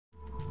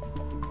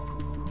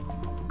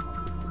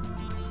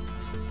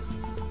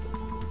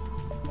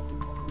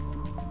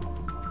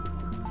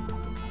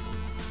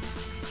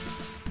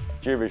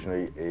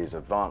GeoVisionary is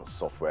advanced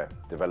software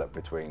developed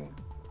between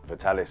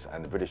Vitalis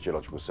and the British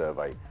Geological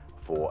Survey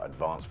for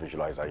advanced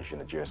visualization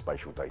of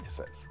geospatial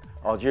datasets.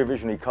 Our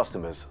GeoVisionary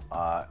customers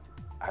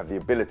have the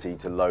ability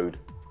to load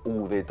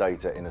all their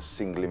data in a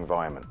single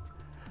environment.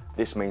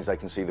 This means they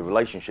can see the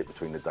relationship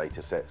between the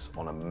datasets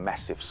on a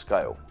massive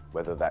scale,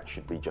 whether that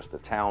should be just a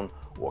town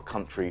or a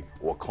country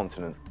or a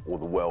continent or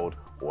the world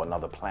or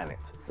another planet.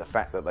 The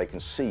fact that they can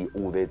see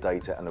all their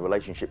data and the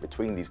relationship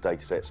between these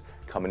datasets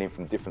coming in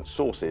from different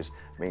sources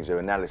means their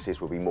analysis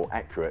will be more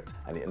accurate,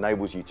 and it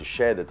enables you to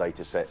share the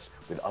datasets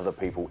with other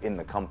people in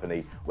the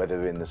company, whether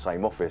they're in the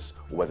same office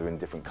or whether in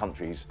different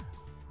countries.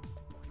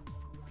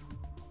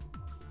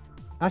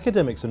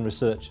 Academics and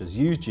researchers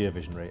use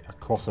GeoVisionary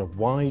across a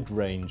wide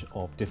range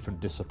of different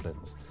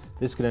disciplines.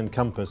 This can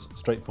encompass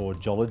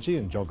straightforward geology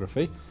and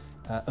geography,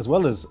 as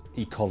well as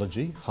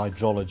ecology,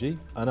 hydrology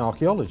and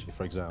archaeology,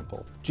 for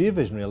example.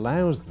 GeoVisionary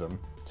allows them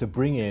to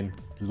bring in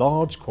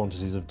large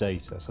quantities of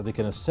data so they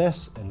can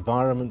assess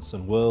environments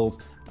and worlds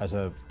at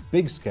a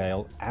big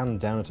scale and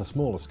down at a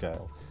smaller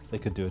scale. They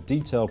could do a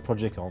detailed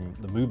project on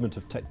the movement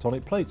of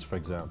tectonic plates, for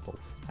example,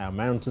 how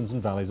mountains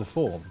and valleys are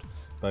formed,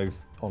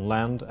 both on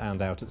land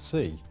and out at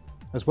sea.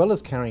 As well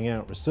as carrying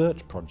out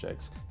research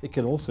projects, it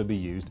can also be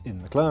used in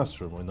the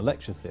classroom or in the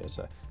lecture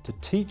theatre to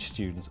teach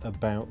students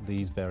about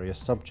these various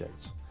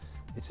subjects.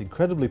 It's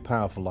incredibly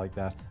powerful like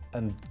that,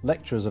 and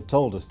lecturers have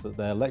told us that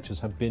their lectures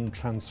have been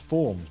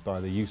transformed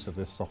by the use of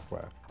this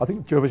software. I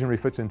think GeoVisionary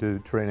fits into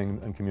training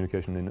and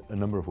communication in a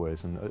number of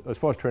ways, and as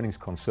far as training is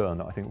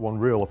concerned, I think one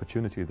real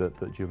opportunity that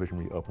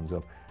GeoVisionary opens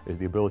up is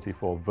the ability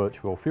for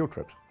virtual field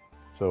trips.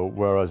 So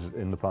whereas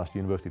in the past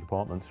university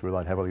departments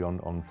relied heavily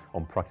on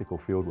practical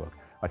fieldwork,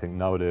 I think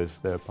nowadays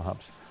they're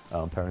perhaps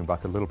paring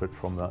back a little bit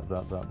from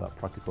that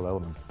practical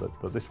element.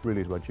 But this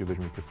really is where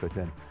GeoVisionary could fit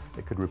in.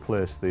 It could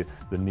replace the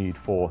need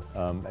for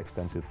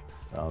extensive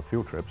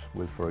field trips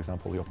with, for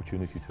example, the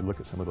opportunity to look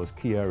at some of those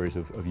key areas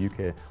of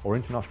UK or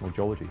international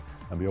geology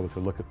and be able to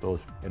look at those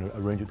in a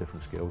range of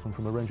different scales and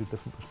from a range of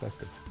different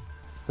perspectives.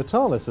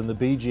 Vitalis and the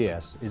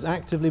BGS is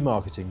actively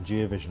marketing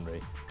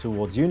GeoVisionary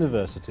towards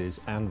universities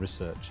and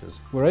researchers.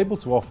 We're able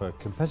to offer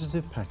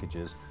competitive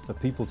packages for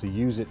people to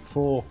use it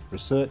for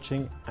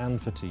researching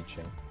and for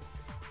teaching.